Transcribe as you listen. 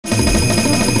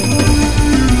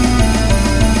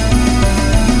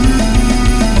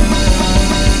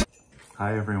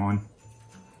everyone.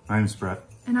 My name's Brett.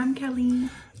 And I'm Kelly.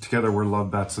 Together we're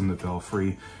Love Bets in the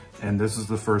Belfry, and this is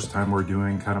the first time we're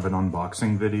doing kind of an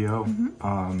unboxing video.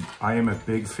 I am a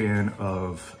big fan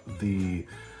of the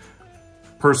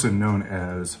person known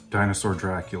as Dinosaur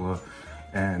Dracula,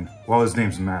 and well, his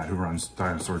name's Matt, who runs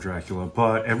Dinosaur Dracula,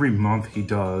 but every month he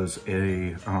does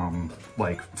a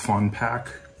like fun pack,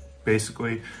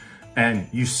 basically, and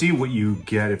you see what you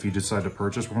get if you decide to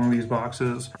purchase one of these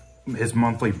boxes. His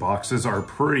monthly boxes are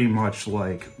pretty much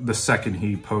like the second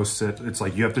he posts it, it's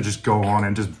like you have to just go on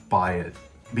and just buy it,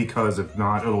 because if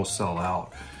not, it'll sell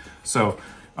out. So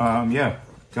yeah,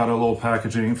 got a little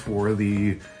packaging for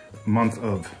the month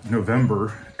of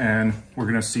November, and we're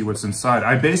gonna see what's inside.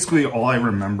 All I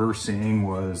remember seeing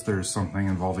was there's something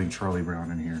involving Charlie Brown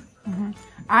in here.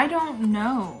 I don't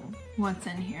know what's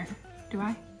in here. Do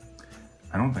I?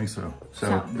 I don't think so.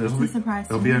 So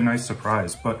it'll be a nice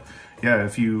surprise. But yeah,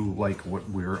 if you like what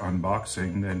we're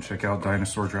unboxing, then check out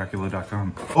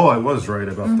dinosaurdracula.com. Oh, I was right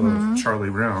about the Charlie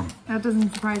Brown. That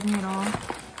doesn't surprise me at all.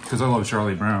 Because I love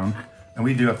Charlie Brown. And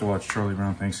we do have to watch Charlie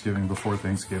Brown Thanksgiving before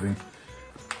Thanksgiving.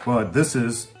 But this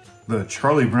is the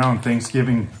Charlie Brown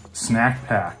Thanksgiving snack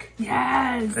pack.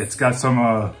 Yes! It's got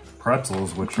some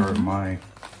pretzels, which are my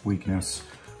weakness.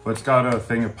 But it's got a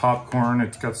thing of popcorn.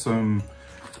 It's got some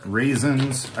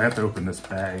raisins. I have to open this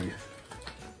bag.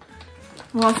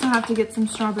 We'll also have to get some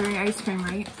strawberry ice cream,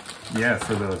 right? Yeah,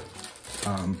 for the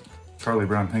Charlie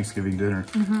Brown Thanksgiving dinner.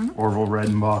 Orville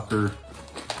Redenbacher.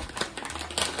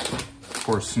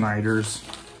 Or Snyder's.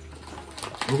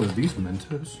 Oh, are these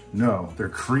Mentos? No, they're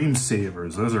cream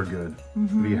savers. Those are good.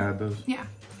 Have you had those? Yeah,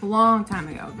 a long time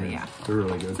ago, but yeah. They're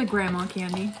really good. It's like grandma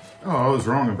candy. Oh, I was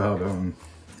wrong about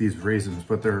these raisins,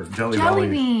 but they're Jelly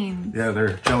beans. Yeah,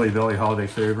 they're Jelly Belly holiday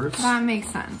favorites. That makes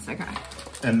sense, okay.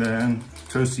 And then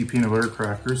toasty peanut butter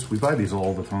crackers. We buy these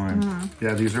all the time.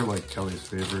 Yeah, these are like Kelly's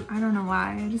favorite. I don't know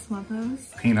why, I just love those.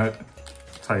 Peanut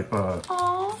type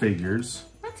Aww, figures.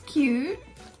 that's cute.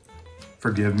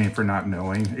 Forgive me for not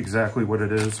knowing exactly what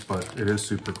it is, but it is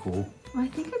super cool. Well, I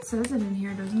think it says it in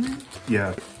here, doesn't it?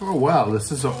 Yeah. Oh wow,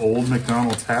 this is an old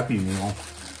McDonald's Happy Meal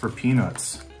for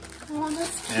peanuts. Oh,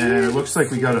 that's cute. And it looks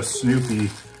like we got a Snoopy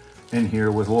in here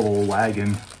with a little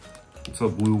wagon. It's a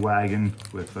blue wagon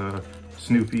with a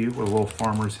Snoopy with a little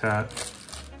farmer's hat.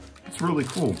 It's really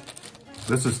cool.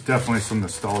 This is definitely some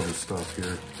nostalgia stuff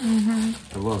here.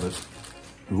 I love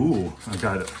it. Ooh, I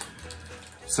got it.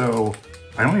 So,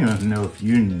 I don't even know if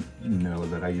you know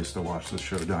that I used to watch the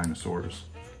show Dinosaurs.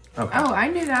 Okay. Oh, I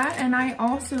knew that, and I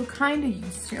also kind of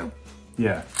used to.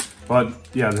 Yeah, but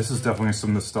yeah, this is definitely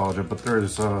some nostalgia, but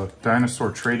there's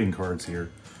dinosaur trading cards here.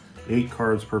 8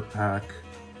 cards per pack,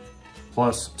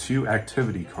 plus 2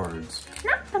 activity cards.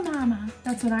 Not the mama.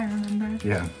 That's what I remember.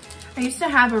 Yeah. I used to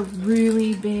have a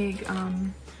really big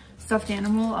stuffed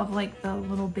animal of like the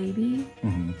little baby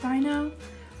dino.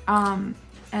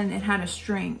 And it had a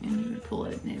string, and you would pull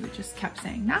it, and it would just kept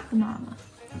saying, not the mama.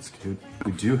 That's cute.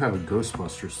 We do have a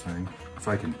Ghostbusters thing, if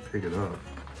I can pick it up.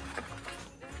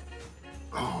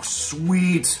 Oh,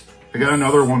 sweet! I got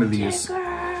another one of these. Sticker.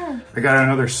 I got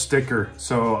another sticker.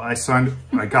 So I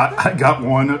got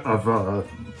one of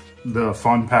the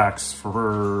fun packs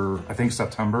for, I think,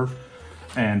 September.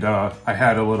 And I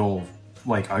had a little,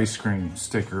 like, ice cream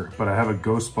sticker, but I have a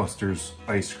Ghostbusters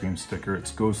ice cream sticker.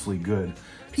 It's ghostly good.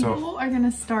 People are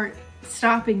gonna start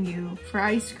stopping you for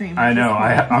ice cream. I know.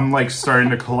 I'm like starting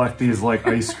to collect these like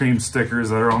ice cream stickers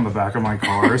that are on the back of my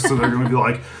car. So they're gonna be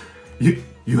like,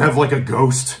 you have like a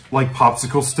ghost like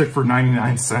popsicle stick for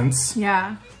 99 cents.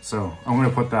 Yeah. So I'm gonna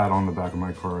put that on the back of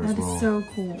my car as well. That is so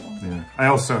cool. Yeah. I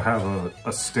also have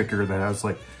a sticker that has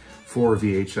like 4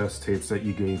 VHS tapes that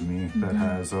you gave me that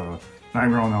has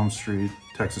Nightmare on Elm Street,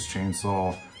 Texas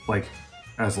Chainsaw, like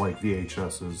as like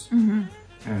VHSs.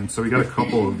 And so we got a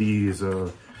couple of these,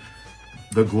 the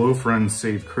Glow Friends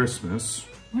Save Christmas.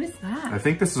 What is that? I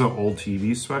think this is an old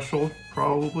TV special,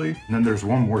 probably. And then there's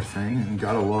one more thing, and you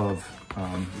gotta love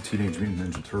the Teenage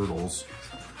Mutant Ninja Turtles.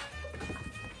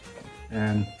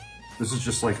 And this is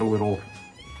just like a little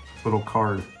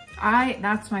card.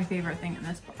 That's my favorite thing in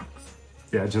this box.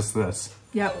 Yeah, just this.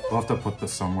 Yep. We'll have to put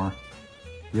this somewhere.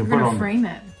 We're gonna frame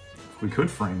it. We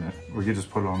could frame it. We could just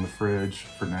put it on the fridge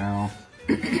for now.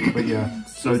 But yeah,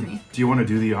 so do you want to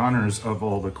do the honors of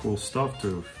all the cool stuff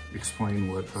to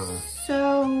explain what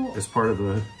is part of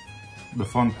the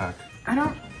fun pack? I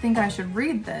don't think I should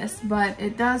read this, but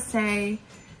it does say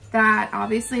that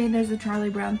obviously there's a Charlie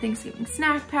Brown Thanksgiving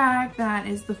snack pack that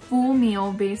is the full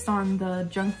meal based on the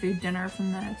junk food dinner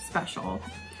from the special.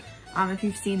 If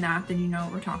you've seen that, then you know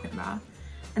what we're talking about.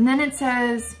 And then it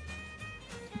says,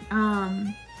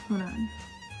 hold on.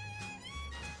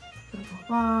 Blah, blah,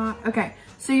 blah. Okay,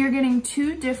 so you're getting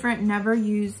 2 different never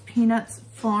used Peanuts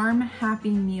Farm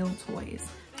Happy Meal toys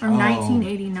from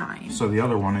 1989. So the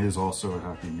other one is also a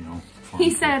Happy Meal. He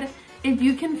said, if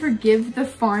you can forgive the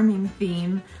farming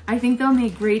theme, I think they'll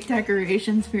make great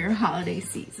decorations for your holiday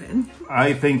season.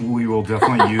 I think we will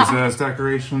definitely use it as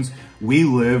decorations. We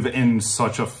live in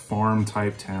such a farm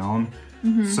type town,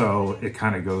 so it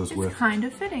kind of goes with... It's kind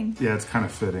of fitting. Yeah, it's kind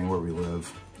of fitting where we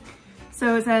live.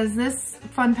 So it says this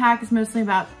fun pack is mostly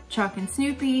about Chuck and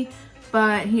Snoopy,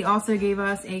 but he also gave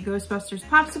us a Ghostbusters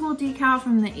popsicle decal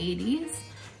from the 80s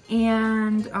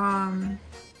and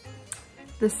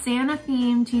the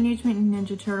Santa-themed Teenage Mutant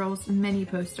Ninja Turtles mini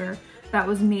poster that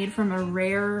was made from a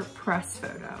rare press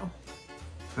photo.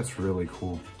 That's really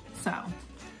cool. So,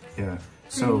 yeah.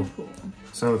 So, cool.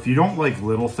 So if you don't like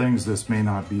little things, this may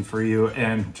not be for you.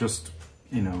 And just,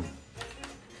 you know,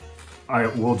 I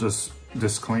will just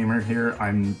disclaimer here.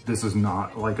 This is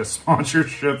not like a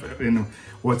sponsorship in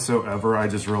whatsoever. I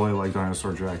just really like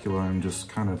Dinosaur Dracula. I'm just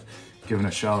kind of giving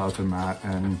a shout out to Matt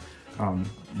and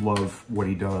love what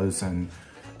he does. And,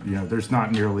 you know, there's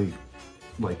not nearly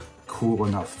like cool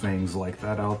enough things like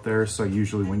that out there. So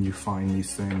usually when you find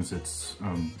these things, it's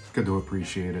good to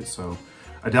appreciate it. So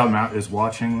I doubt Matt is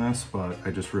watching this, but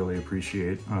I just really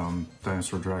appreciate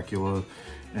Dinosaur Dracula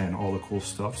and all the cool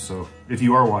stuff. So if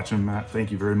you are watching, Matt,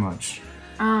 thank you very much.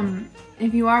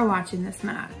 If you are watching this,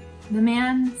 Matt, the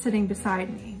man sitting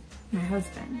beside me, my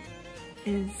husband,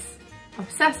 is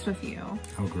obsessed with you.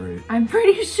 Oh, great. I'm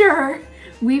pretty sure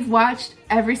we've watched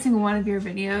every single one of your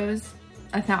videos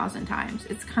 1,000 times.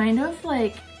 It's kind of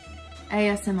like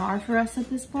ASMR for us at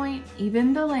this point.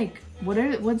 Even the like,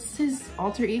 what's his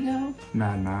alter ego?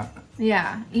 Mad Matt.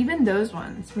 Yeah, even those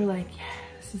ones were like, yeah,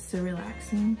 this is so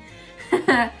relaxing.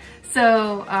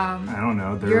 So, I don't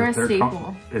know. You're a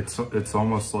staple. It's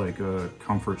almost like a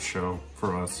comfort show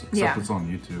for us, except it's on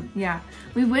YouTube. Yeah.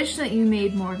 We wish that you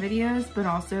made more videos, but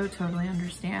also totally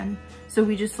understand. So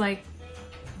we just like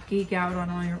geek out on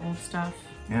all your old stuff.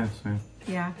 Yeah, same.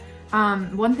 Yeah.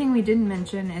 One thing we didn't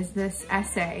mention is this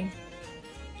essay.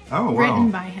 Oh, wow.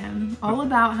 Written by him, all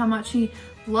about how much he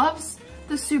loves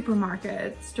the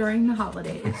supermarkets during the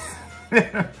holidays.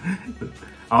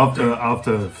 I'll have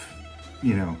to,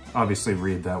 you know, obviously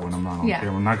read that when I'm not on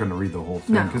camera. I'm not going to read the whole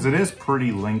thing because it is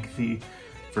pretty lengthy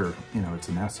for, you know, it's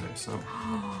an essay, so.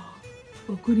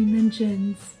 Look what he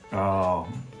mentions. Oh,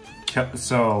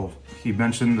 so he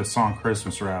mentioned the song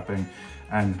Christmas Wrapping,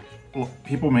 and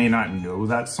people may not know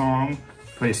that song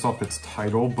based off its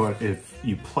title, but if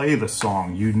you play the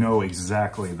song, you know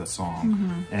exactly the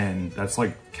song. And that's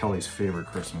like Kelly's favorite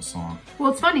Christmas song.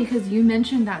 Well, it's funny because you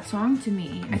mentioned that song to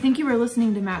me. I think you were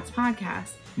listening to Matt's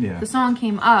podcast. Yeah. The song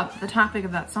came up, the topic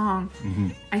of that song.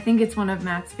 I think it's one of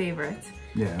Matt's favorites.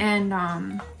 Yeah.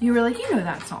 And you were like, you know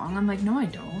that song. I'm like, no, I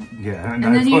don't. Yeah. And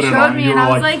then you showed me and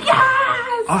I was like,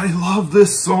 yes! I love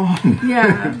this song.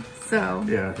 Yeah. So.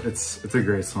 Yeah, it's a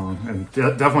great song, and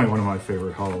definitely one of my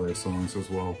favorite holiday songs as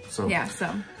well. So yeah, so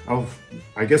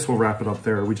I guess we'll wrap it up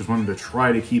there. We just wanted to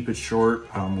try to keep it short.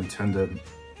 We tend to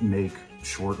make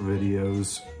short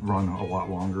videos run a lot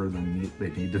longer than they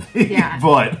need to be. Yeah.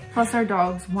 But plus our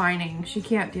dog's whining. She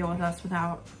can't deal with us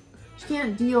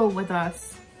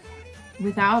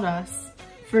without us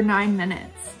for 9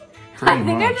 minutes. I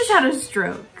think I just had a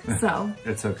stroke. So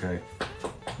it's okay.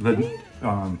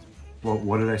 Well,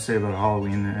 what did I say about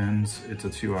Halloween Ends? It's a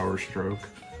 2-hour stroke.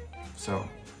 So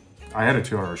I had a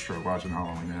 2-hour stroke watching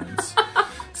Halloween Ends.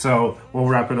 So we'll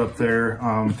wrap it up there.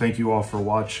 Thank you all for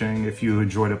watching. If you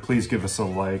enjoyed it, please give us a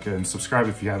like and subscribe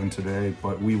if you haven't today,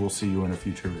 but we will see you in a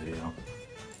future video.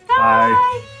 Bye.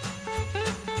 Bye.